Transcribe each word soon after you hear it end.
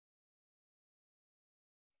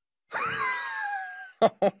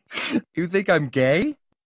You think I'm gay?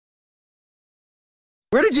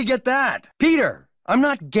 Where did you get that? Peter, I'm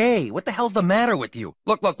not gay. What the hell's the matter with you?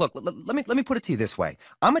 Look, let me put it to you this way.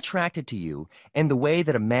 I'm attracted to you in the way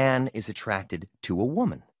that a man is attracted to a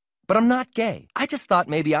woman. But I'm not gay. I just thought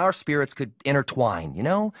maybe our spirits could intertwine, you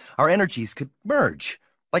know? Our energies could merge.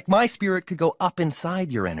 Like my spirit could go up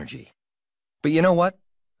inside your energy. But you know what?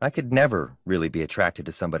 I could never really be attracted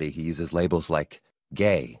to somebody who uses labels like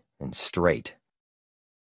gay and straight.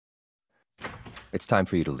 It's time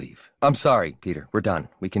for you to leave. I'm sorry, Peter. We're done.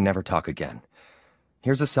 We can never talk again.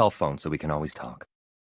 Here's a cell phone so we can always talk.